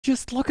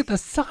Just look at the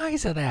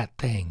size of that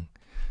thing.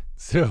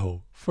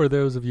 So, for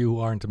those of you who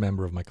aren't a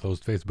member of my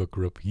closed Facebook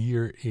group,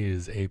 here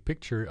is a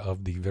picture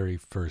of the very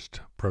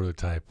first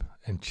prototype,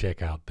 and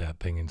check out that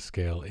thing in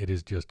scale. It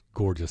is just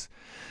gorgeous.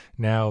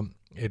 Now,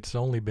 it's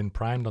only been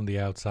primed on the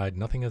outside,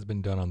 nothing has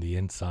been done on the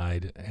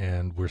inside,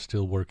 and we're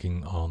still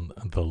working on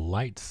the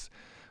lights,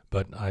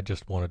 but I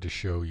just wanted to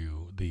show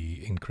you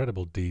the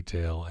incredible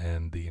detail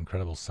and the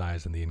incredible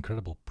size and the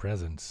incredible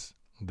presence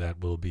that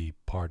will be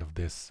part of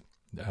this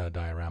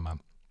diorama.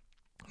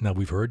 Now,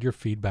 we've heard your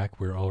feedback.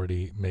 We're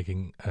already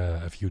making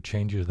a few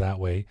changes that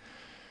way.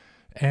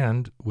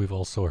 And we've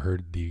also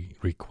heard the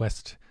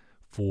request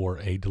for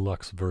a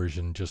deluxe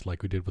version, just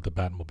like we did with the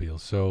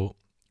Batmobile. So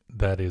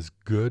that is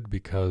good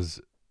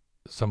because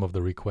some of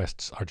the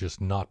requests are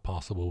just not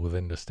possible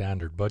within the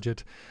standard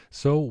budget.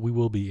 So we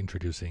will be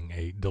introducing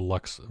a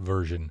deluxe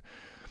version.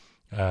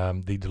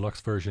 The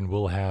deluxe version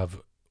will have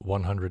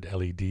 100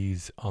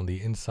 LEDs on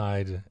the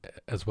inside,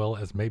 as well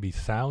as maybe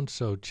sound,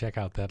 so check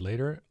out that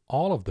later.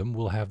 All of them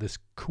will have this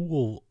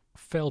cool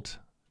felt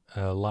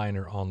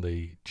liner on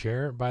the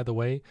chair, by the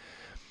way.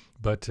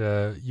 But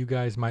you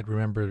guys might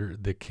remember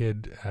the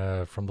kid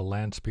from the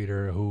Land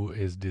Speeder who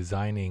is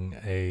designing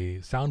a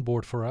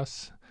soundboard for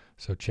us.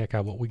 So check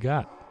out what we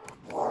got.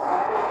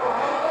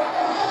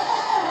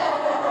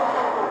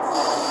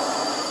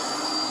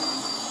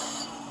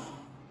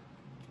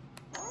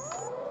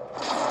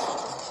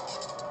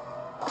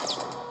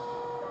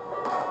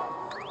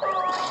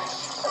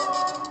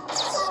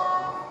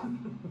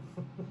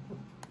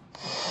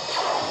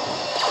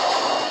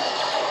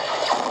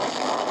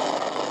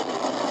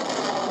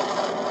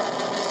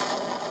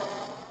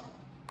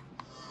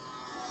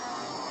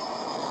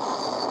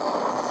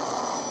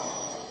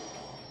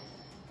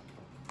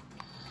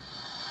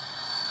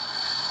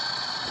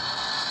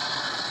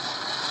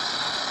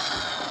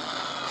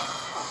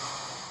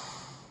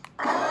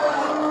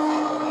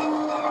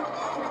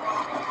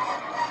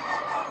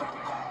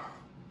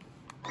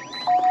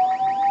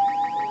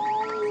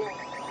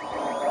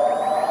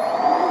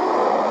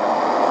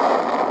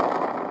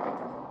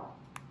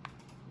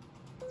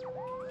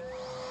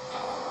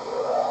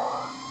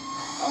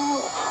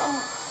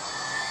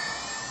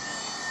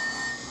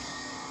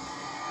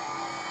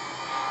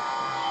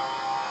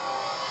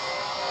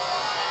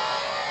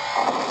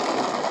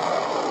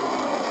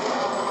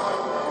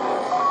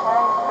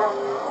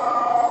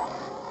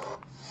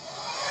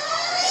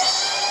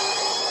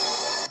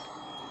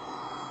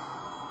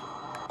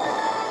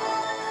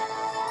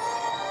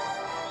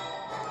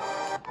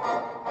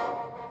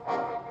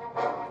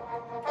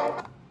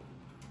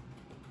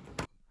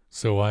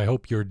 So I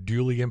hope you're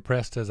duly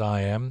impressed as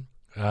I am.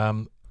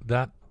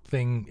 That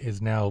thing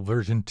is now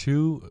version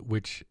 2,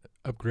 which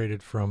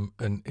upgraded from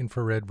an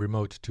infrared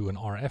remote to an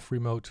RF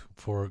remote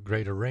for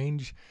greater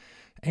range,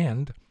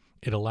 and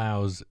it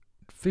allows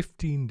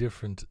 15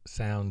 different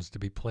sounds to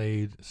be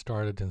played,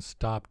 started and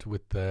stopped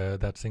with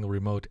that single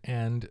remote,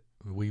 and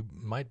we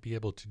might be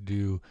able to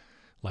do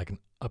like an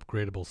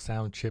upgradable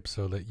sound chip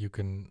so that you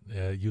can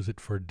use it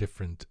for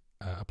different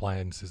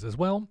appliances as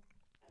well.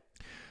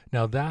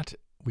 Now that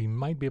we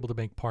might be able to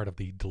make part of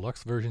the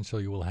deluxe version, so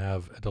you will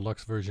have a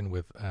deluxe version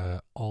with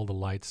all the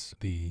lights,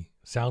 the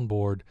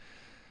soundboard,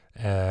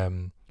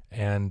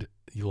 and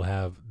you'll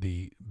have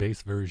the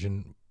base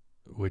version,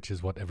 which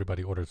is what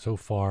everybody ordered so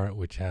far,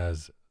 which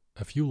has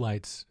a few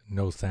lights,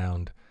 no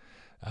sound,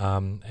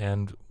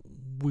 and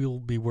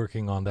we'll be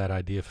working on that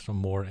idea some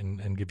more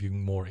and give you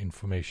more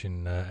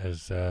information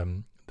as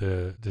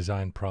the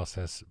design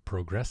process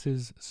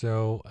progresses.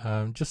 So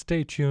just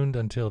stay tuned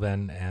until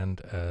then,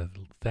 and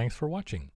thanks for watching.